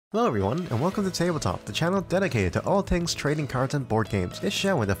Hello everyone, and welcome to Tabletop, the channel dedicated to all things trading cards and board games. This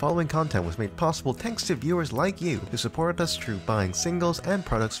show and the following content was made possible thanks to viewers like you who supported us through buying singles and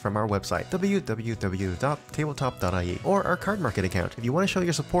products from our website, www.tabletop.ie, or our card market account. If you want to show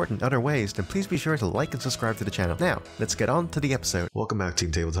your support in other ways, then please be sure to like and subscribe to the channel. Now, let's get on to the episode. Welcome back,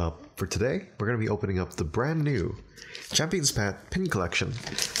 Team Tabletop. For today, we're going to be opening up the brand new Champions Path Pin Collection.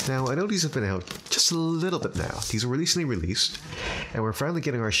 Now, I know these have been out just a little bit now. These were recently released, and we're finally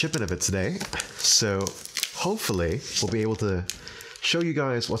getting our shipment of it today. So, hopefully, we'll be able to show you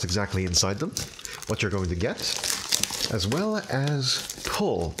guys what's exactly inside them, what you're going to get, as well as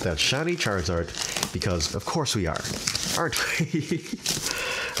pull that shiny Charizard, because of course we are, aren't we?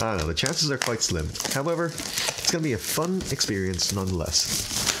 I don't know, the chances are quite slim. However, it's going to be a fun experience nonetheless.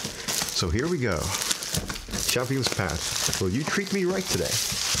 So here we go. Champions Path. Will you treat me right today?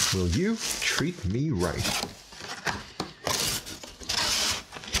 Will you treat me right?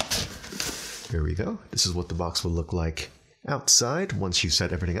 Here we go. This is what the box will look like outside once you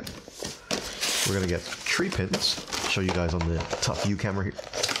set everything up. We're going to get 3 pins. I'll show you guys on the top view camera here.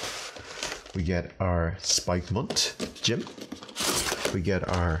 We get our Spike Munt gym. We get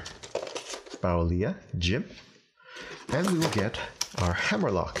our Baulia gym. And we will get our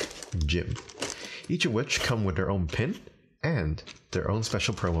Hammerlock gym. Each of which come with their own pin and their own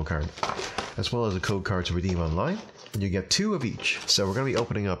special promo card, as well as a code card to redeem online, and you get 2 of each. So we're going to be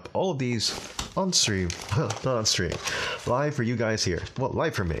opening up all of these on stream, not on stream, live for you guys here. Well,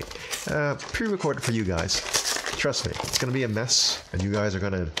 live for me, pre-recorded for you guys. Trust me, it's going to be a mess, and you guys are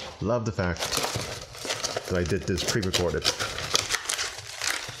going to love the fact that I did this pre-recorded.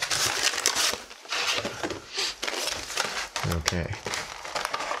 Okay.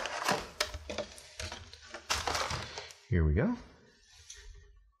 Here we go.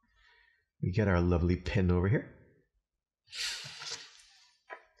 We get our lovely pin over here.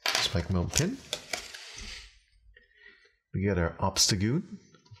 Spike Mount pin. We get our Obstagoon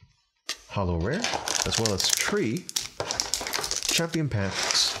Hollow Rare, as well as 3 Champion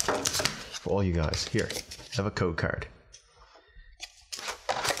Paths for all you guys. Here, have a code card.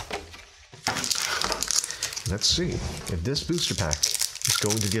 Let's see if this booster pack is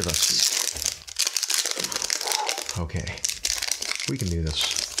going to give us. Okay, we can do this.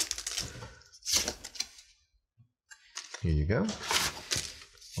 Here you go.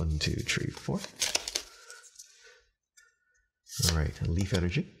 1, 2, 3, 4. Alright, a Leaf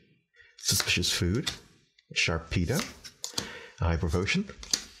Energy, Suspicious Food, Sharpedo, a Hyper Potion,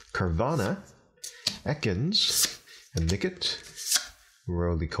 Carvana, Ekans, a Nickit,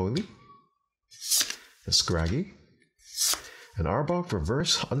 Roly-Coly, a Scraggy, an Arbok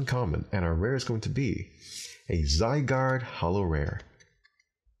Reverse Uncommon, and our rare is going to be a Zygarde Hollow Rare.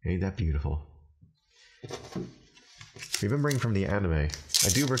 Ain't that beautiful? Remembering from the anime, I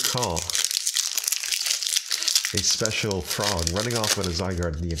do recall a special frog running off with a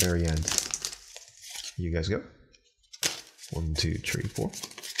Zygarde at the very end. Here you guys go. 1, 2, 3, 4.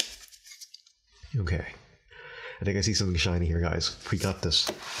 Okay. I think I see something shiny here, guys. We got this.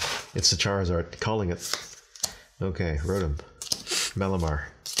 It's the Charizard. Calling it. Okay, Rotom. Malamar.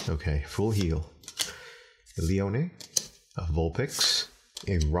 Okay, full heal. A Leone, a Vulpix,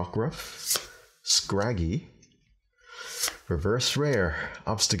 a Rockruff, Scraggy, Reverse Rare,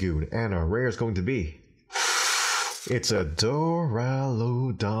 Obstagoon, and our rare is going to be, it's a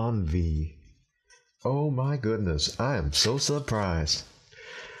Duraludon V. Oh my goodness, I am so surprised.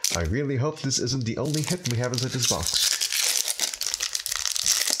 I really hope this isn't the only hit we have inside this box.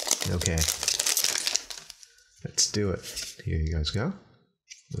 Okay, let's do it. Here you guys go.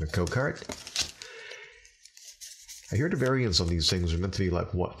 Another code card. I hear the variants on these things are meant to be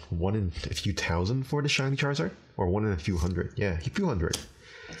like, what, 1 in a few thousand for the shiny Charizard? Or 1 in a few hundred? Yeah, a few hundred.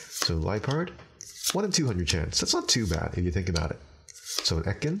 So Lipard, 1 in 200 chance. That's not too bad if you think about it. So an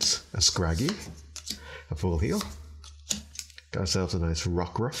Ekans, a Scraggy, a Full Heal. Got ourselves a nice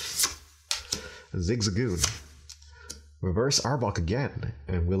Rockruff, a Zigzagoon, Reverse Arbok again.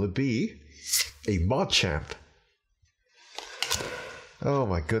 And will it be a Machamp? Oh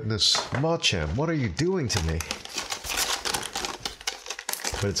my goodness. Machamp, what are you doing to me?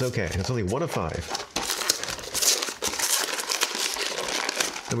 But it's okay, it's only 1 of 5.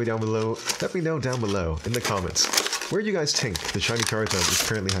 Let me know down below in the comments where you guys think the shiny Charizard is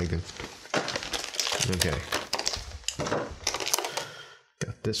currently hiding. Okay.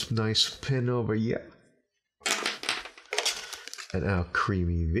 Got this nice pin over here. An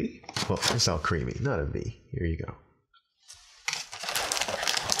Alcremie V. Well, it's Alcremie, not a V. Here you go.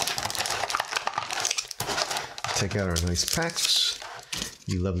 Take out our nice packs.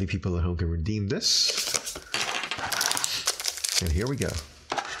 You lovely people at home can redeem this. And here we go.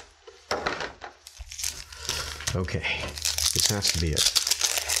 Okay, this has to be it.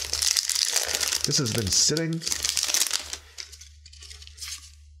 This has been sitting,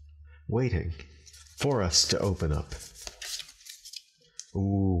 waiting for us to open up.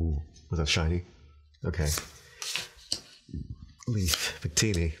 Ooh, was that shiny? Okay. Leaf,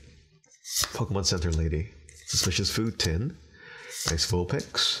 Victini, Pokemon Center Lady, Suspicious Food Tin, Nice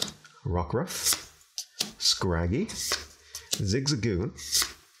Vulpix, Rockruff, Scraggy, Zigzagoon,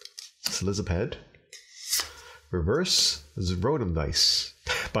 Slizoped, Reverse Rotom Dice,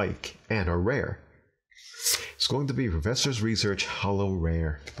 Bike, and a rare. It's going to be Professor's Research Hollow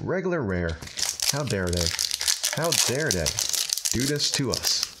Rare. Regular rare. How dare they? How dare they do this to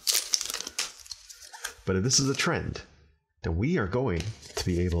us? But if this is a trend, then we are going to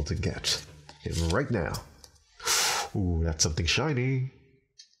be able to get it right now. Ooh, that's something shiny.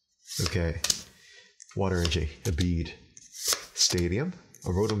 Okay. Water Energy, a bead. Stadium, a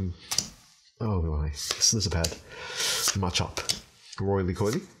Rotom. Oh my. Slizoped, Machop, Roily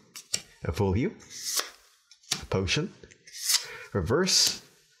Coily, a Full Heal, a Potion, Reverse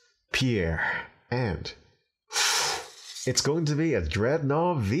Pierre, and it's going to be a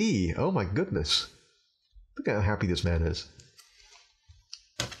Dreadnought V. Oh my goodness. Look how happy this man is.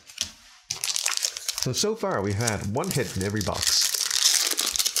 So far we've had one hit in every box.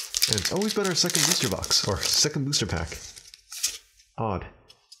 And it's always been our second booster box, or second booster pack. Odd.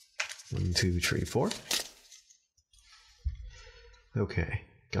 1, 2, 3, 4. Okay,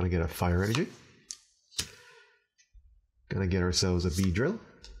 gotta get a Fire Energy. Gotta get ourselves a Beedrill,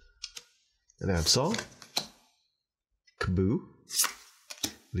 an Absol, Kaboo,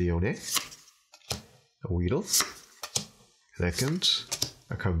 Leone, a Weedle, an Ekans,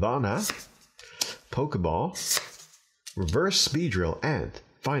 a Carvana, Pokeball, Reverse Beedrill, and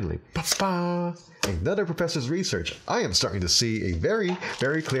finally, another Professor's Research. I am starting to see a very,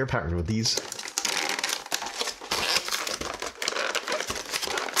 very clear pattern with these.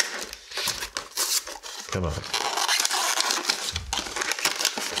 Come on.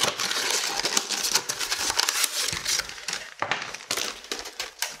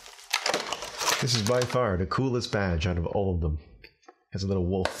 This is by far the coolest badge out of all of them. It has a little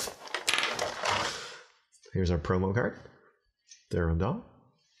wolf. Here's our promo card. Durandal,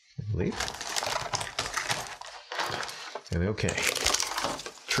 I believe. And okay.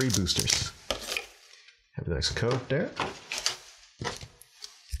 3 boosters. Have a nice code there.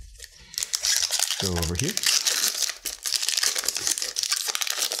 Go over here.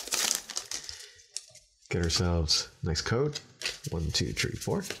 Get ourselves a nice code. 1, 2, 3,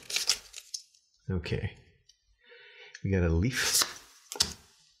 4. Okay. We got a Leaf,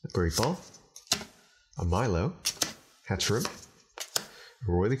 a Great Ball, a Milo, Hatchroom,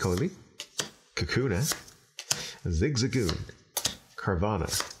 a Roily Coily, Kakuna, a Zigzagoon, Carvana,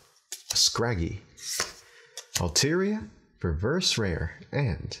 a Scraggy, Altaria, Reverse Rare,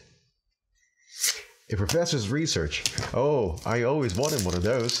 and a Professor's Research. Oh, I always wanted one of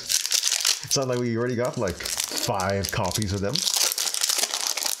those. It's not like we already got like 5 copies of them.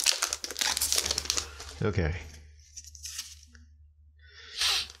 Okay.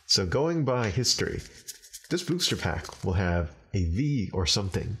 So going by history, this booster pack will have a V or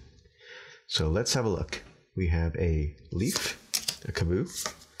something. So let's have a look. We have a Leaf, a Kaboo,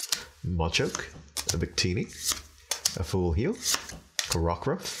 Machoke, a Victini, a Full Heal, a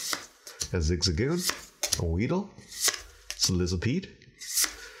Rockruff, a Zigzagoon, a Weedle, Slizopede,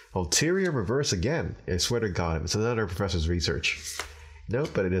 Altaria Reverse again. I swear to God, it's another Professor's Research.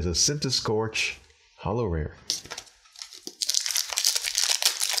 Nope, but it is a Scorch Hollow Rare.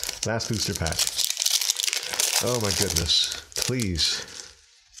 Last booster pack. Oh my goodness. Please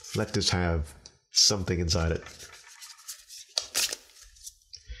let this have something inside it.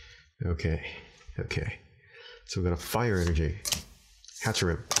 Okay. Okay. So we've got a Fire Energy,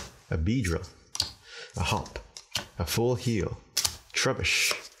 Hatcherim, a Beedrill, a Hop, a Full Heal,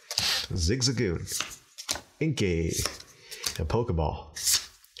 Trubbish, Zigzagoon, Inkay, a Pokeball,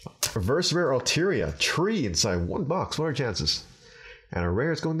 Reverse Rare Altaria, Tree inside 1 box. What are our chances? And our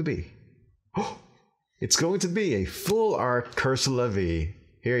rare is going to be... Oh, it's going to be a Full Art Cursula V.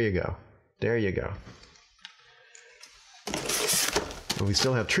 Here you go. There you go. And we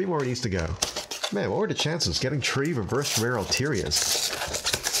still have 3 more of these to go. Man, what were the chances getting 3 Reverse Rare Altarias?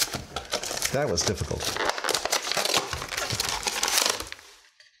 That was difficult.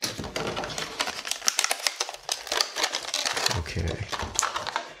 Okay.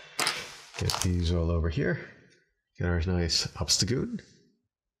 Get these all over here. Get our nice Obstagoon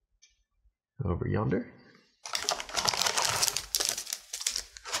over yonder.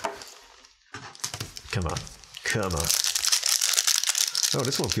 Come on. Come on. Oh,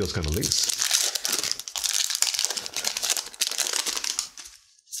 this one feels kind of loose.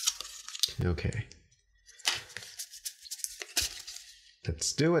 Okay.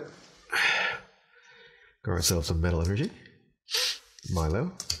 Let's do it. Got ourselves some Metal Energy.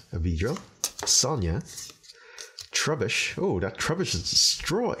 Milo. A Vidril. Sonya. Trubbish. Oh, that Trubbish is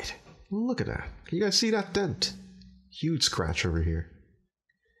destroyed. Look at that. Can you guys see that dent? Huge scratch over here.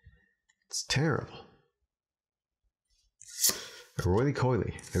 It's terrible. A Roily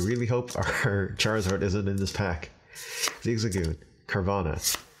Coily. I really hope our Charizard isn't in this pack. Zigzagoon.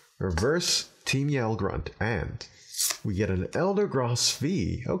 Carvana. Reverse Team Yell Grunt. And we get an Eldergross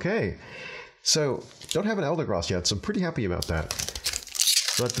V. Okay. So, don't have an Eldergross yet, so I'm pretty happy about that.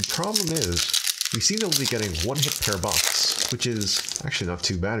 But the problem is, we seem to be getting one hit per box, which is actually not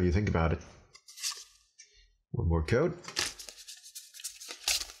too bad if you think about it. One more code.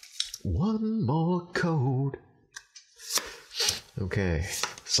 One more code. Okay.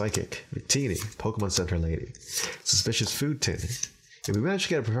 Psychic, Victini, Pokemon Center Lady, Suspicious Food Tin. If we manage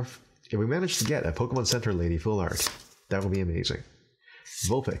to get a Pokemon Center Lady full art, that would be amazing.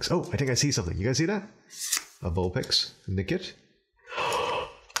 Vulpix. Oh, I think I see something. You guys see that? A Vulpix. Nickit.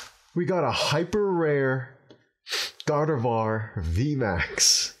 We got a hyper rare Gardevoir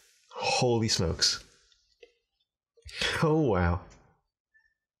VMAX. Holy smokes. Oh wow.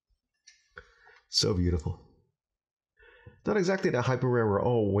 So beautiful. Not exactly the hyper rare we're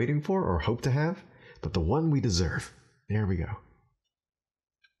all waiting for or hope to have, but the one we deserve. There we go.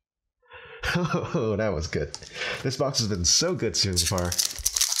 Oh, that was good. This box has been so good so far.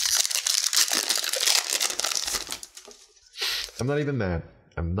 I'm not even mad.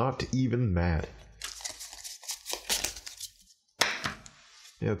 I'm not even mad.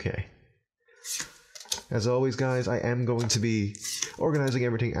 Okay. As always, guys, I am going to be organizing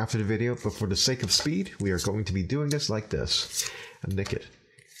everything after the video, but for the sake of speed, we are going to be doing this like this. And nick it.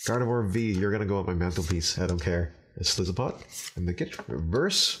 Gardevoir V, you're gonna go on my mantelpiece. I don't care. A Slizzapod. And nick it.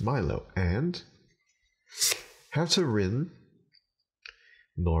 Reverse Milo. And Hatterin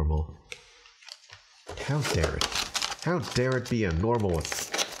normal. How dare it? How dare it be a normal one?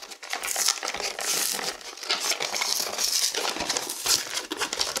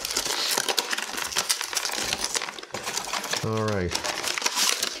 Alright.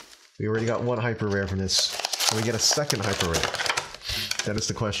 We already got one hyper rare from this. Can we get a second hyper rare? That is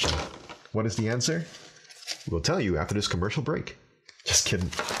the question. What is the answer? We'll tell you after this commercial break. Just kidding.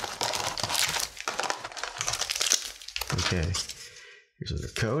 Okay. Here's another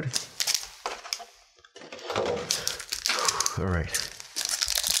code. Alright.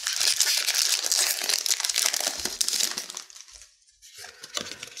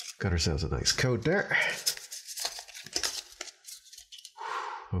 Got ourselves a nice code there.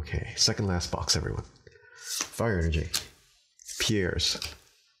 Okay, second last box, everyone. Fire Energy. Pierre's.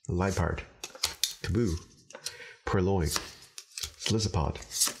 Liepard. Kaboo. Purloin. Slizzapod.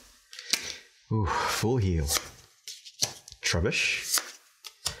 Ooh, full heal. Trubbish.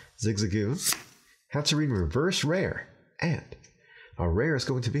 Zigzagoon. Hatterene reverse rare. And our rare is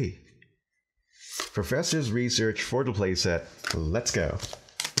going to be Professor's Research for the playset. Let's go.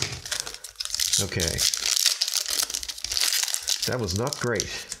 Okay. That was not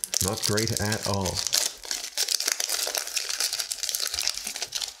great. Not great at all.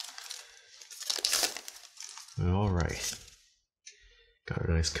 Alright. Got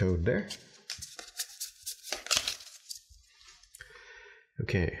a nice code there.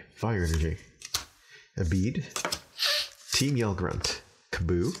 Okay, Fire Energy. A bead. Team Yell Grunt.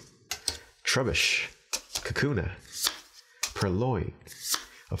 Kaboo. Trubbish. Kakuna. Purloin.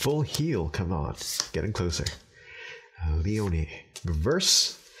 A full heal, come on. Getting closer. Leone.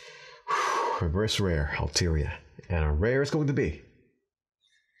 Reverse rare, Altaria. And our rare is going to be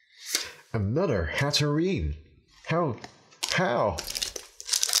another Hatterene. How?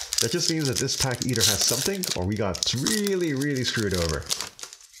 That just means that this pack either has something or we got really screwed over.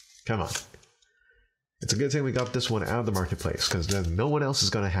 Come on. It's a good thing we got this one out of the marketplace, because then no one else is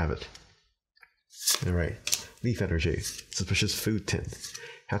going to have it. Alright. Leaf Energy. Suspicious Food Tin.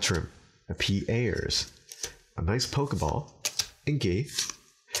 Hatterim. A Pierre's. A nice Pokeball. Inky.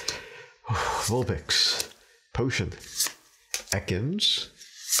 Vulpix. Potion. Ekans.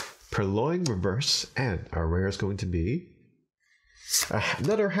 Purloin Reverse. And our rare is going to be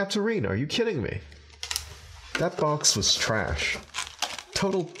another Hatterene. Are you kidding me? That box was trash.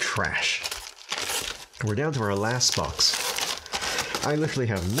 Total trash. We're down to our last box. I literally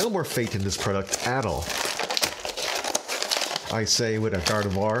have no more faith in this product at all. I say with a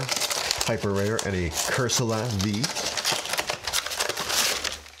Gardevoir, Hyper Rare, and a Cursula V.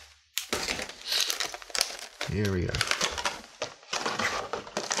 Here we go.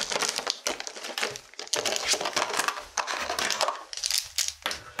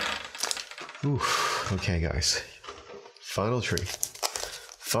 Oof. Okay, guys. Final tree.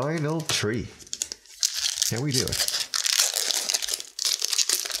 Final tree. Can we do it?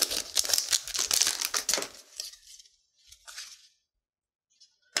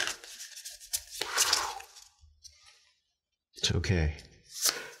 Okay.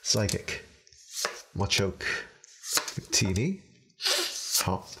 Psychic. Machoke. Teeny.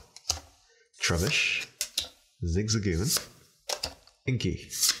 Hop. Trubbish. Zigzagoon. Inky.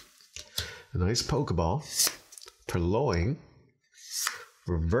 A nice Pokeball. Purloin.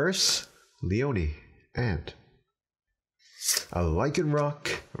 Reverse Leone. And a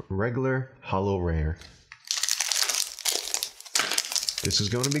Lycanroc regular holo rare. This is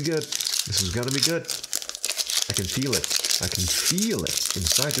going to be good. This is going to be good. I can feel it. I can feel it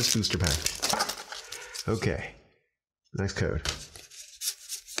inside this booster pack. Okay. Nice code.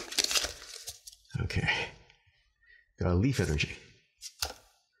 Okay. Got a Leaf Energy.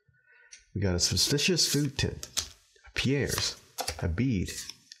 We got a Suspicious Food Tin. A Pierre's. A Bead.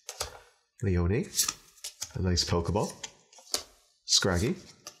 Leone. A nice Pokeball. Scraggy.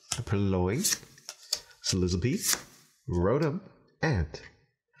 A Purloin. Sizzlipede. Rotom. And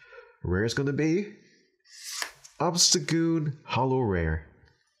rare is going to be Obstagoon Holo Rare.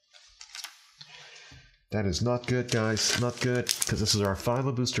 That is not good, guys. Not good, because this is our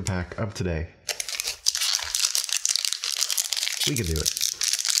final booster pack of today. We can do it.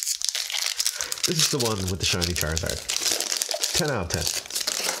 This is the one with the shiny Charizard. 10 out of 10.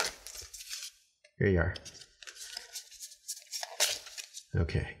 Here you are.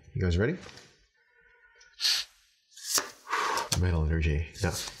 Okay, you guys ready? Metal Energy.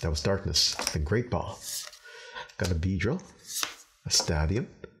 No, that was Darkness. The Great Ball. Got a Beedrill. A Stadium.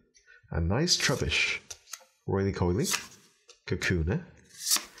 A nice Trubbish. Roily-Coily. Kakuna.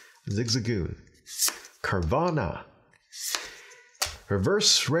 Zigzagoon. Carvana.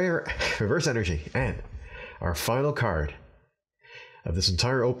 Reverse Energy. And our final card of this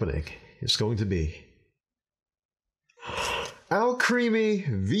entire opening is going to be Alcremie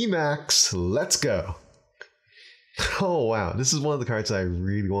VMAX. Let's go. Oh wow, this is one of the cards I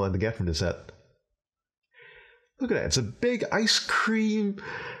really wanted to get from this set. Look at that, it's a big ice cream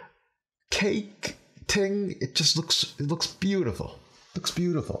cake thing. It just looks beautiful. Looks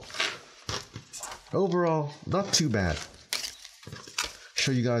beautiful. Overall, not too bad.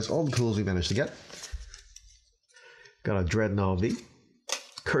 Show you guys all the tools we managed to get. Got a Dreadnought V,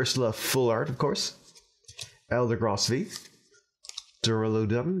 Cursula Full Art, of course, Eldergross V,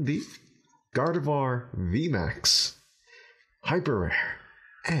 Duraludon V, Gardevoir VMAX, Hyper Rare,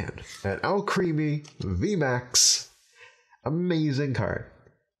 and an Alcremie VMAX. Amazing card.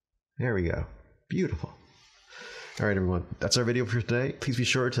 There we go. Beautiful. Alright everyone, that's our video for today. Please be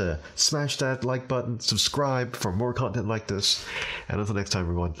sure to smash that like button, subscribe for more content like this, and until next time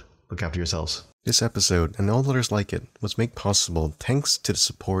everyone, look after yourselves. This episode, and all others like it, was made possible thanks to the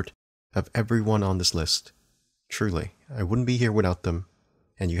support of everyone on this list. Truly, I wouldn't be here without them,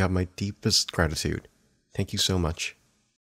 and you have my deepest gratitude. Thank you so much.